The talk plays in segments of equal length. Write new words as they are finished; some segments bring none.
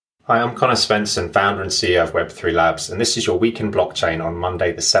Hi, I'm Connor Svensson, founder and CEO of Web3 Labs, and this is your Week in Blockchain on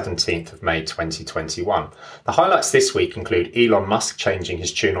Monday, the 17th of May 2021. The highlights this week include Elon Musk changing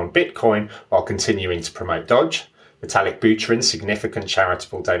his tune on Bitcoin while continuing to promote Doge, Vitalik Buterin's significant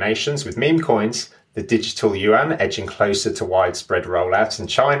charitable donations with meme coins, the digital yuan edging closer to widespread rollout in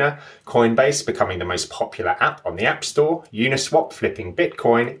China, Coinbase becoming the most popular app on the App Store, Uniswap flipping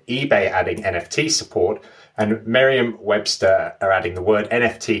Bitcoin, eBay adding NFT support, and Merriam-Webster are adding the word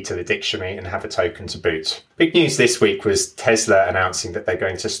NFT to the dictionary and have a token to boot. Big news this week was Tesla announcing that they're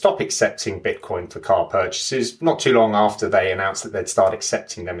going to stop accepting Bitcoin for car purchases, not too long after they announced that they'd start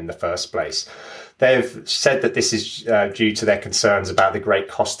accepting them in the first place. They've said that this is due to their concerns about the great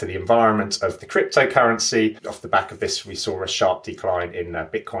cost to the environment of the cryptocurrency. Off the back of this, we saw a sharp decline in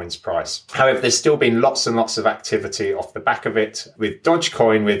Bitcoin's price. However, there's still been lots and lots of activity off the back of it, with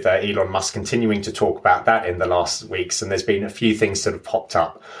Dogecoin, with Elon Musk continuing to talk about that in the last weeks. And there's been a few things that have popped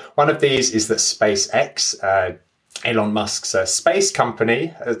up. One of these is that SpaceX, Elon Musk's space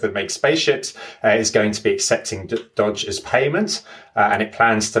company that makes spaceships, is going to be accepting Doge as payment, and it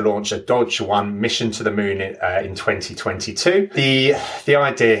plans to launch a Doge 1 mission to the moon in 2022. The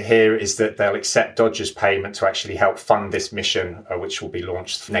idea here is that they'll accept Doge as payment to actually help fund this mission, which will be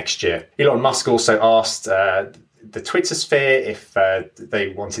launched next year. Elon Musk also asked the Twitter sphere if they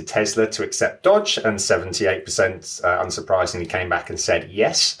wanted Tesla to accept Doge, and 78% unsurprisingly came back and said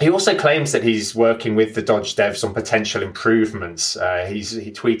yes. He also claims that he's working with the Doge devs on potential improvements.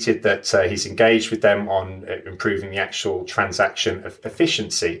 He tweeted that he's engaged with them on improving the actual transaction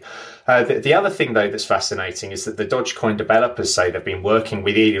efficiency. The other thing, though, that's fascinating is that the Dogecoin developers say they've been working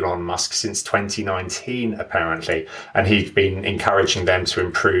with Elon Musk since 2019, apparently, and he's been encouraging them to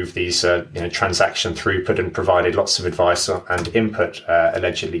improve these transaction throughput and provided lots of advice and input,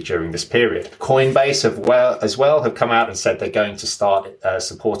 allegedly, during this period. Coinbase as well have come out and said they're going to start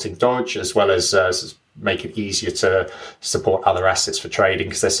supporting Doge, as well as make it easier to support other assets for trading,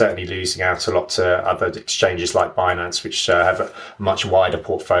 because they're certainly losing out a lot to other exchanges like Binance, which have a much wider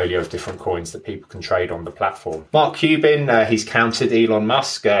portfolio of different coins that people can trade on the platform. Mark Cuban, he's countered Elon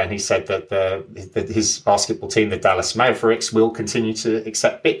Musk, and he said that his basketball team, the Dallas Mavericks, will continue to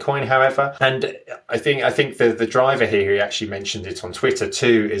accept Bitcoin, however. And I think the driver here, he actually mentioned it on Twitter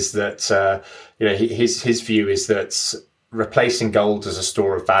too, is that his view is that replacing gold as a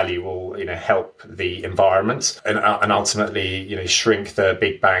store of value will, help the environment and ultimately, shrink the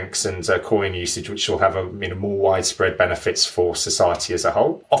big banks and coin usage, which will have more widespread benefits for society as a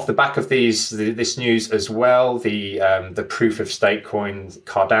whole. Off the back of this news as well, the proof of stake coin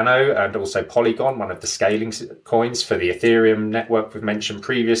Cardano and also Polygon, one of the scaling coins for the Ethereum network we've mentioned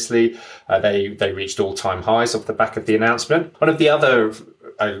previously, they reached all-time highs off the back of the announcement. One of the other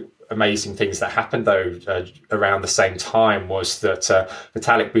amazing things that happened, though, around the same time was that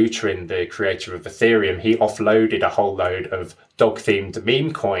Vitalik Buterin, the creator of Ethereum, he offloaded a whole load of dog-themed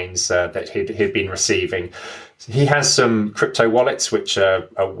meme coins that he'd been receiving. He has some crypto wallets which are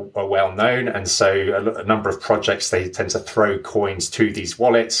well known, and so a number of projects, they tend to throw coins to these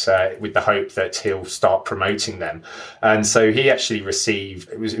wallets with the hope that he'll start promoting them. And so he actually received,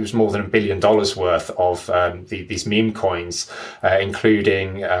 it was more than $1 billion worth of these meme coins,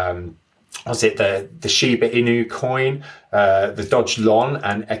 including the Shiba Inu coin, the Doge Lon,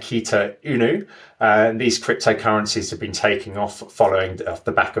 and Akita Inu. These cryptocurrencies have been taking off following off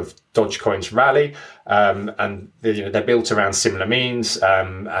the back of Dogecoin's rally, and they're built around similar means,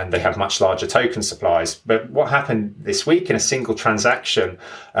 and they have much larger token supplies. But what happened this week in a single transaction,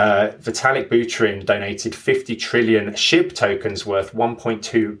 Vitalik Buterin donated 50 trillion SHIB tokens worth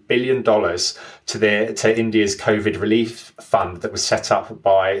 $1.2 billion to India's COVID relief fund that was set up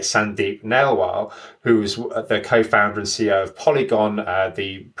by Sandeep Nailwal, who was the co-founder and CEO of Polygon,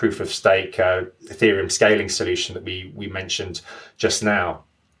 the proof of stake Ethereum scaling solution that we mentioned just now.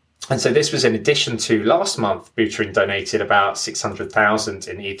 And so this was in addition to last month, Buterin donated about 600,000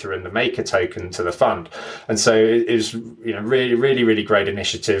 in Ether and the Maker token to the fund. And so it was, really, really, really great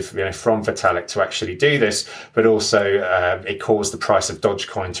initiative, from Vitalik to actually do this. But also it caused the price of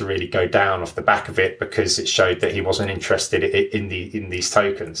Dogecoin to really go down off the back of it, because it showed that he wasn't interested in these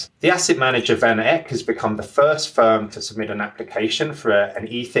tokens. The asset manager VanEck has become the first firm to submit an application for an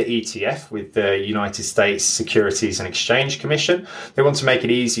Ether ETF with the United States Securities and Exchange Commission. They want to make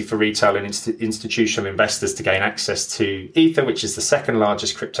it easy for retail and institutional investors to gain access to Ether, which is the second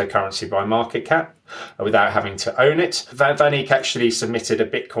largest cryptocurrency by market cap, without having to own it. VanEck actually submitted a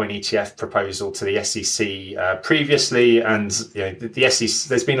Bitcoin ETF proposal to the SEC previously, and the SEC,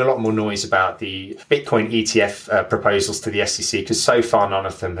 there's been a lot more noise about the Bitcoin ETF proposals to the SEC because so far none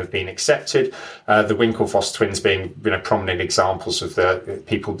of them have been accepted. The Winklevoss twins being prominent examples of the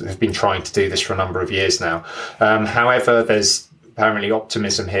people that have been trying to do this for a number of years now. However, there's apparently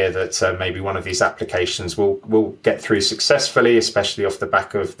optimism here that maybe one of these applications will get through successfully, especially off the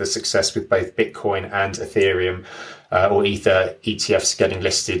back of the success with both Bitcoin and Ethereum or Ether ETFs getting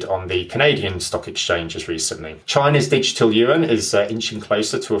listed on the Canadian stock exchanges recently. China's digital yuan is inching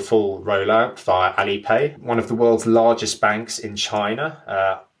closer to a full rollout via Alipay. One of the world's largest banks in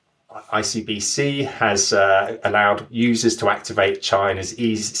China, ICBC, has allowed users to activate China's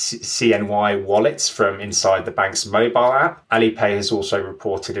eCNY wallets from inside the bank's mobile app. Alipay has also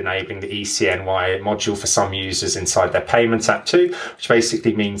reported enabling the eCNY module for some users inside their payments app too, which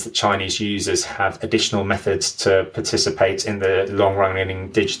basically means that Chinese users have additional methods to participate in the long-running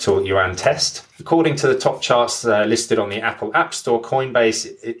digital yuan test. According to the top charts listed on the Apple App Store, Coinbase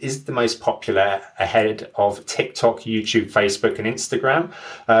is the most popular ahead of TikTok, YouTube, Facebook, and Instagram,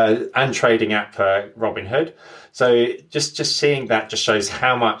 and trading app Robinhood. So just seeing that just shows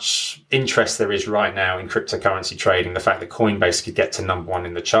how much interest there is right now in cryptocurrency trading. The fact that Coinbase could get to number one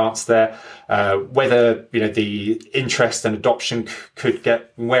in the charts there, whether the interest and adoption could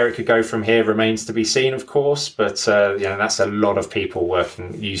get where it could go from here remains to be seen, of course. But that's a lot of people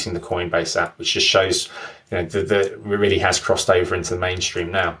using the Coinbase app, which just shows that really has crossed over into the mainstream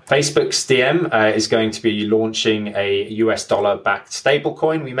now. Facebook's Diem is going to be launching a US dollar-backed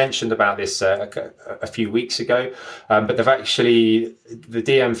stablecoin. We mentioned about this a few weeks ago, but the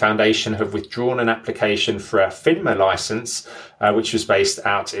Diem Foundation have withdrawn an application for a FINMA license, which was based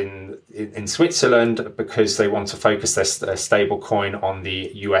out in Switzerland, because they want to focus their stablecoin on the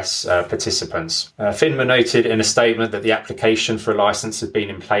US participants. FINMA noted in a statement that the application for a license had been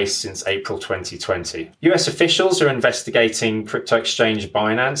in place since April 2020. US officials are investigating crypto exchange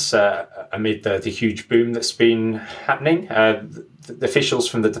Binance amid the huge boom that's been happening. The officials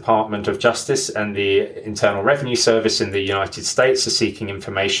from the Department of Justice and the Internal Revenue Service in the United States are seeking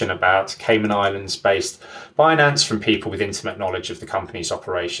information about Cayman Islands-based Binance from people with intimate knowledge of the company's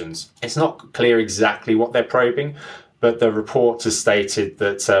operations. It's not clear exactly what they're probing, but the report has stated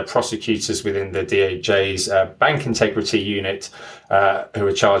that prosecutors within the DOJ's Bank Integrity Unit, who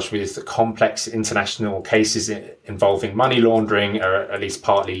are charged with complex international cases involving money laundering, are at least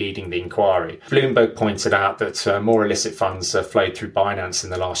partly leading the inquiry. Bloomberg pointed out that more illicit funds flowed through Binance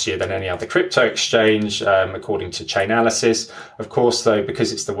in the last year than any other crypto exchange, according to Chainalysis. Of course, though,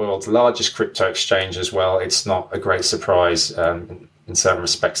 because it's the world's largest crypto exchange as well, it's not a great surprise in certain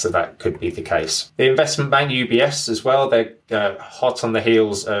respects that could be the case. The investment bank UBS as well, they're hot on the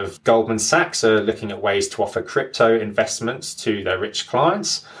heels of Goldman Sachs, are looking at ways to offer crypto investments to their rich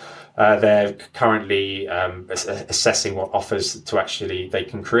clients. They're currently assessing what offers they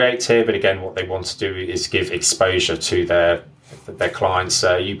can create here, but again, what they want to do is give exposure to their clients,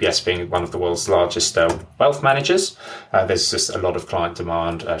 UBS being one of the world's largest wealth managers. There's just a lot of client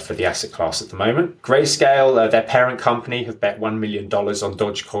demand for the asset class at the moment. Grayscale, their parent company, have bet $1 million on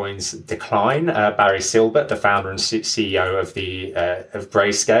Dogecoin's decline. Barry Silbert, the founder and CEO of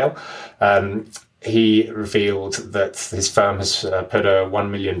Grayscale, he revealed that his firm has put a $1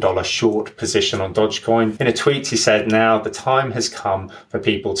 million short position on Dogecoin. In a tweet, he said, now the time has come for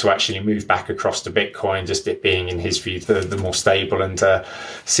people to actually move back across to Bitcoin, just it being, in his view, the more stable and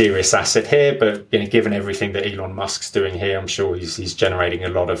serious asset here. But given everything that Elon Musk's doing here, I'm sure he's generating a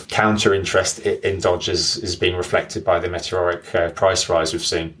lot of counter interest in Doge, is being reflected by the meteoric price rise we've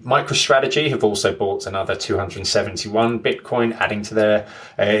seen. MicroStrategy have also bought another 271 Bitcoin, adding to their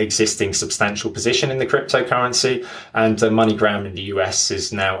existing substantial position in the cryptocurrency, and MoneyGram in the US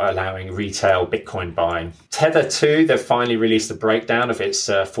is now allowing retail Bitcoin buying. Tether too, they've finally released a breakdown of its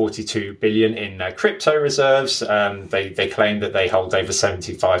 42 billion in crypto reserves. They claim that they hold over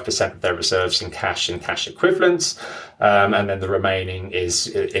 75% of their reserves in cash and cash equivalents, and then the remaining is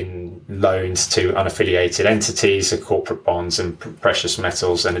in loans to unaffiliated entities, corporate bonds and precious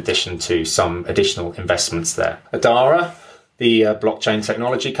metals, in addition to some additional investments there. Adara, the blockchain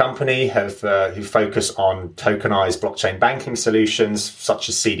technology company, who focus on tokenized blockchain banking solutions such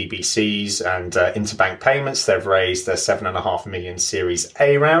as CDBCs and interbank payments. They've raised a $7.5 million Series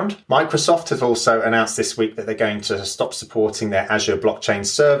A round. Microsoft has also announced this week that they're going to stop supporting their Azure blockchain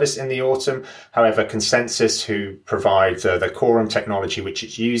service in the autumn. However, ConsenSys, who provide the Quorum technology which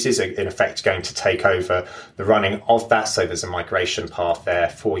it uses, are in effect going to take over the running of that. So there's a migration path there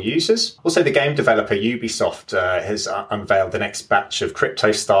for users. Also, the game developer Ubisoft has unveiled the next batch of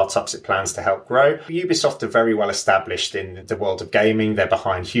crypto startups it plans to help grow. Ubisoft are very well established in the world of gaming. They're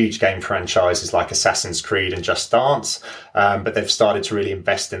behind huge game franchises like Assassin's Creed and Just Dance, but they've started to really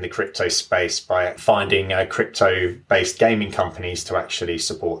invest in the crypto space by finding crypto-based gaming companies to actually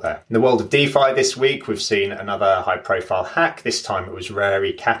support that. In the world of DeFi this week, we've seen another high-profile hack. This time it was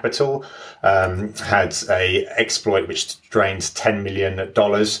Rary Capital, had a exploit which drained $10 million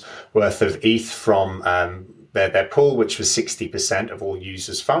worth of ETH from their pool, which was 60% of all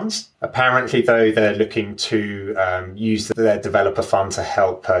users' funds. Apparently, though, they're looking to use their developer fund to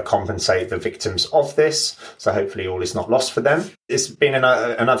help compensate the victims of this. So hopefully all is not lost for them. It's been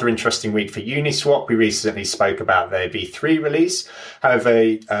another interesting week for Uniswap. We recently spoke about their V3 release. However,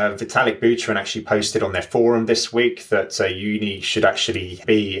 Vitalik Buterin actually posted on their forum this week that Uni should actually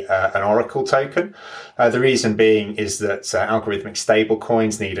be an Oracle token. The reason being is that algorithmic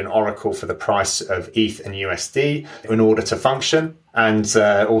stablecoins need an Oracle for the price of ETH and USD in order to function. And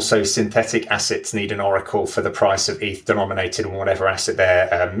also synthetic assets need an Oracle for the price of ETH denominated in whatever asset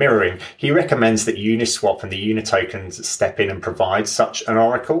they're mirroring. He recommends that Uniswap and the Unitokens step in and provide such an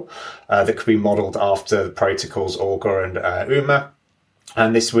Oracle that could be modeled after the protocols Augur and UMA.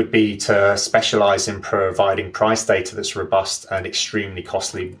 And this would be to specialize in providing price data that's robust and extremely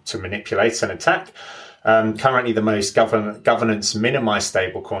costly to manipulate and attack. Currently, the most governance minimized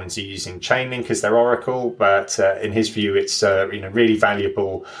stablecoins are using Chainlink as their Oracle, but in his view, it's really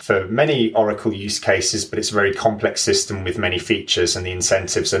valuable for many Oracle use cases, but it's a very complex system with many features, and the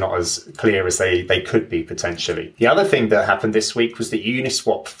incentives are not as clear as they could be potentially. The other thing that happened this week was that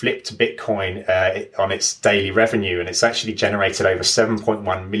Uniswap flipped Bitcoin on its daily revenue, and it's actually generated over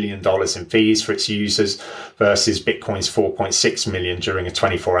 $7.1 million in fees for its users versus Bitcoin's $4.6 million during a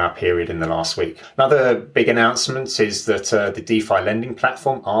 24-hour period in the last week. Another big announcement is that the DeFi lending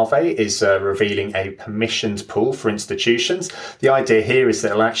platform Aave is revealing a permissioned pool for institutions. The idea here is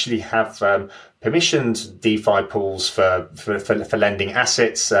that it'll actually have permissioned DeFi pools for lending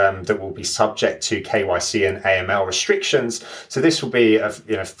assets that will be subject to KYC and AML restrictions. So this will be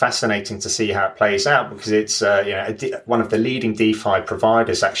fascinating to see how it plays out, because it's one of the leading DeFi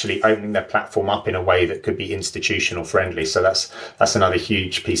providers actually opening their platform up in a way that could be institutional friendly. So that's another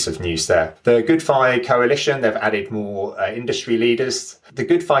huge piece of news there. The GoodFi Coalition, they've added more industry leaders. The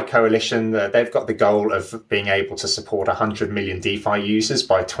GoodFi Coalition, they've got the goal of being able to support 100 million DeFi users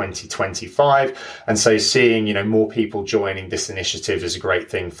by 2025. And so seeing, more people joining this initiative is a great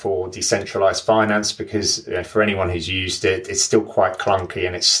thing for decentralized finance, because for anyone who's used it, it's still quite clunky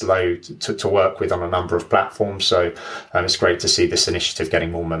and it's slow to work with on a number of platforms. So it's great to see this initiative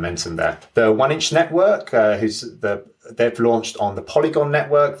getting more momentum there. The 1inch Network, they've launched on the Polygon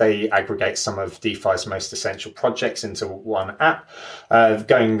network. They aggregate some of DeFi's most essential projects into one app.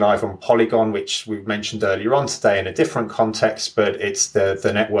 Going live on Polygon, which we mentioned earlier on today in a different context, but it's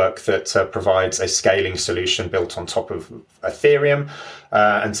the network that provides a scaling solution built on top of Ethereum.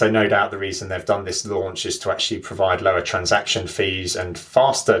 And so no doubt the reason they've done this launch is to actually provide lower transaction fees and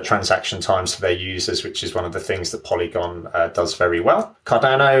faster transaction times for their users, which is one of the things that Polygon does very well.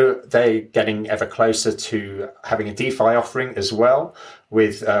 Cardano, they're getting ever closer to having a DeFi offering as well,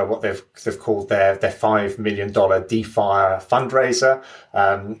 with what they've called their $5 million DeFi fundraiser.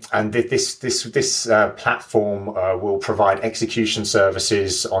 And this platform will provide execution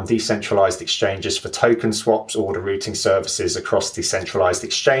services on decentralized exchanges for token swaps, order routing services across decentralized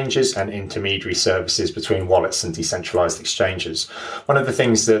exchanges, and intermediary services between wallets and decentralized exchanges. One of the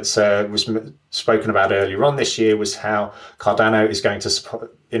things that was spoken about earlier on this year was how Cardano is going to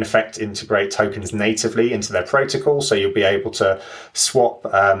in effect integrate tokens natively into their protocol, so you'll be able to swap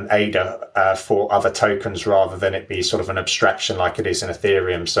ADA for other tokens rather than it be sort of an abstraction like it is in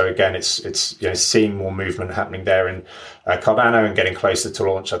Ethereum. So again, it's seeing more movement happening there in Cardano, and getting closer to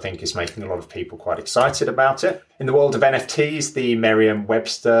launch, I think, is making a lot of people quite excited about it. In the world of NFTs, the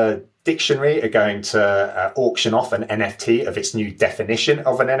Merriam-Webster Dictionary are going to auction off an NFT of its new definition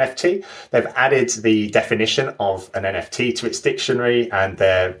of an NFT. They've added the definition of an NFT to its dictionary, and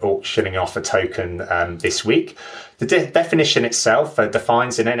they're auctioning off a token this week. The definition itself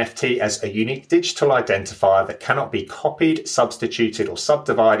defines an NFT as a unique digital identifier that cannot be copied, substituted, or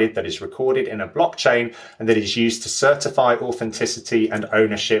subdivided, that is recorded in a blockchain and that is used to certify authenticity and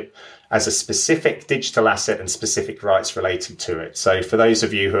ownership as a specific digital asset and specific rights related to it. So for those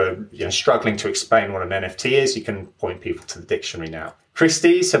of you who are struggling to explain what an NFT is, you can point people to the dictionary now.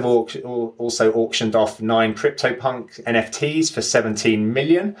 Christie's have also auctioned off 9 CryptoPunk NFTs for 17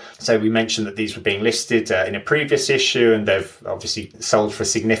 million. So we mentioned that these were being listed in a previous issue, and they've obviously sold for a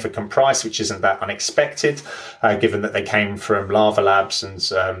significant price, which isn't that unexpected, given that they came from Lava Labs, and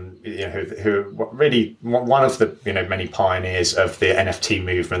who are really one of the many pioneers of the NFT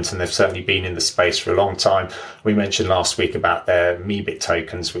movement, and they've certainly been in the space for a long time. We mentioned last week about their Meebit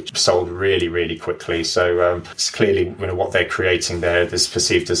tokens, which sold really, really quickly. So it's clearly what they're creating there is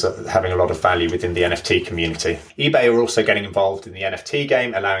perceived as having a lot of value within the NFT community. eBay are also getting involved in the NFT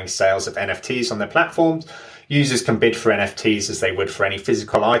game, allowing sales of NFTs on their platforms. Users can bid for NFTs as they would for any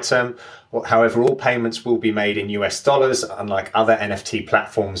physical item. However, all payments will be made in US dollars, unlike other NFT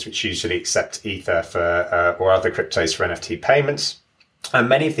platforms, which usually accept Ether or other cryptos for NFT payments. And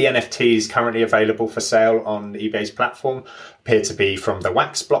many of the NFTs currently available for sale on eBay's platform appear to be from the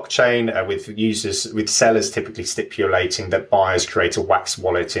Wax blockchain, with sellers typically stipulating that buyers create a Wax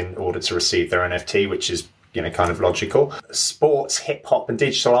wallet in order to receive their NFT, which is kind of logical. Sports, hip hop, and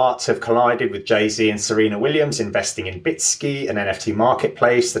digital arts have collided, with Jay-Z and Serena Williams investing in Bitski, an NFT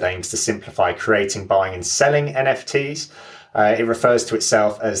marketplace that aims to simplify creating, buying, and selling NFTs. It refers to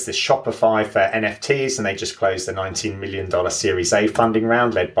itself as the Shopify for NFTs, and they just closed a $19 million Series A funding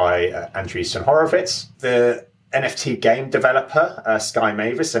round led by Andreessen Horowitz. The NFT game developer Sky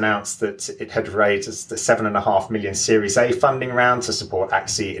Mavis announced that it had raised the $7.5 million Series A funding round to support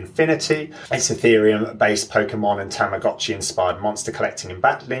Axie Infinity. It's Ethereum-based Pokemon and Tamagotchi-inspired monster collecting and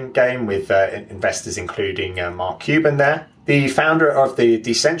battling game, with investors including Mark Cuban there. The founder of the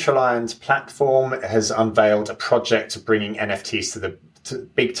Decentraland platform has unveiled a project bringing NFTs to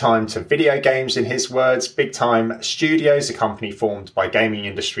big time to video games, in his words. Big Time Studios, a company formed by gaming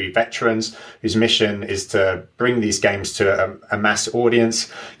industry veterans whose mission is to bring these games to a mass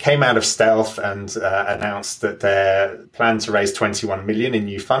audience, came out of stealth and announced that they plan to raise 21 million in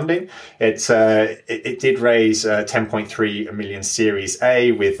new funding. It did raise 10.3 million Series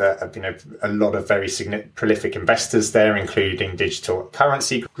A, with a lot of very prolific investors there, including Digital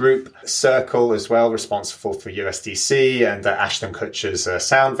Currency Group, Circle as well, responsible for USDC, and Ashton Kutcher's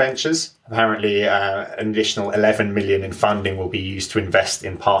Sound Ventures. Apparently, an additional 11 million in funding will be used to invest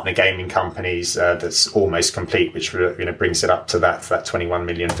in partner gaming companies. That's almost complete, which brings it up to that 21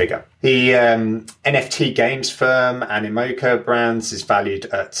 million figure. The NFT games firm Animoca Brands is valued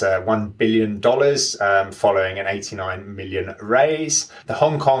at $1 billion, following an 89 million raise. The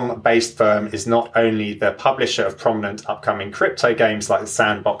Hong Kong-based firm is not only the publisher of prominent upcoming crypto games like the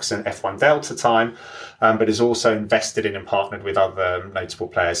Sandbox and F1 Delta Time, but is also invested in and partnered with other notable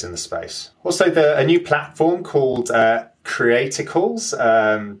players in the space. Also, a new platform called Creaticals,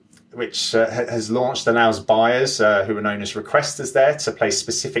 which has launched, allows buyers who are known as requesters there to place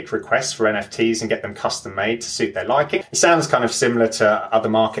specific requests for NFTs and get them custom made to suit their liking. It sounds kind of similar to other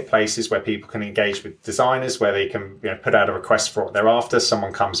marketplaces where people can engage with designers, where they can put out a request for what they're after.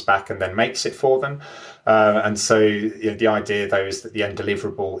 Someone comes back and then makes it for them. And so the idea, though, is that the end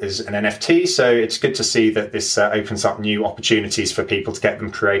deliverable is an NFT. So it's good to see that this opens up new opportunities for people to get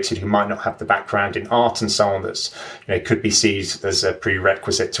them created who might not have the background in art and so on. That's could be seen as a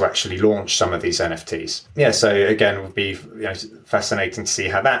prerequisite to actually launch some of these NFTs. Yeah, so again, it would be fascinating to see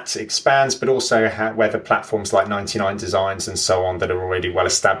how that expands, but also whether platforms like 99 Designs and so on that are already well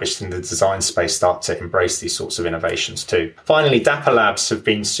established in the design space start to embrace these sorts of innovations too. Finally, Dapper Labs have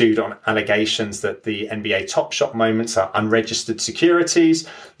been sued on allegations that the NBA Top Shot moments are unregistered securities.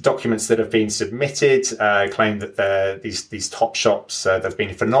 Documents that have been submitted claim that these Top Shots they've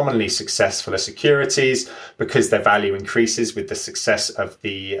been phenomenally successful as securities because their value increases with the success of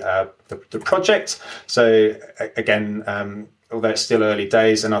the project. So again, although it's still early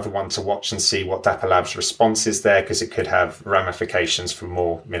days, another one to watch and see what Dapper Labs' response is there, because it could have ramifications for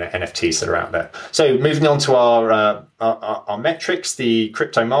more NFTs that are out there. So moving on to our metrics, the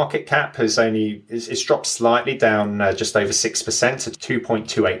crypto market cap it's dropped slightly, down just over 6% to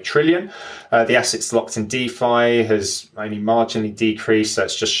 2.28 trillion. The assets locked in DeFi has only marginally decreased, so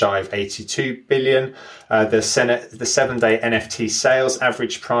it's just shy of 82 billion. The 7-day NFT sales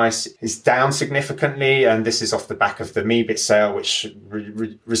average price is down significantly, and this is off the back of the Meebit sale, which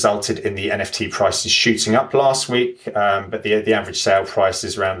resulted in the NFT prices shooting up last week. But the average sale price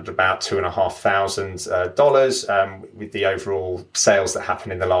is around about $2,500, with the overall sales that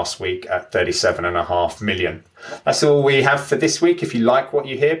happened in the last week at 37.5 million. That's all we have for this week. If you like what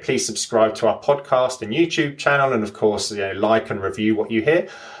you hear, please subscribe to our podcast and YouTube channel, and of course, like and review what you hear.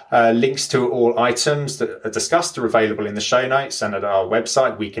 Links to all items that are discussed are available in the show notes and at our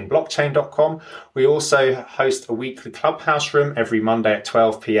website, weekinblockchain.com. We also host a weekly Clubhouse room every Monday at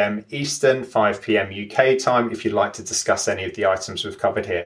 12 p.m. Eastern, 5 p.m. UK time, if you'd like to discuss any of the items we've covered here.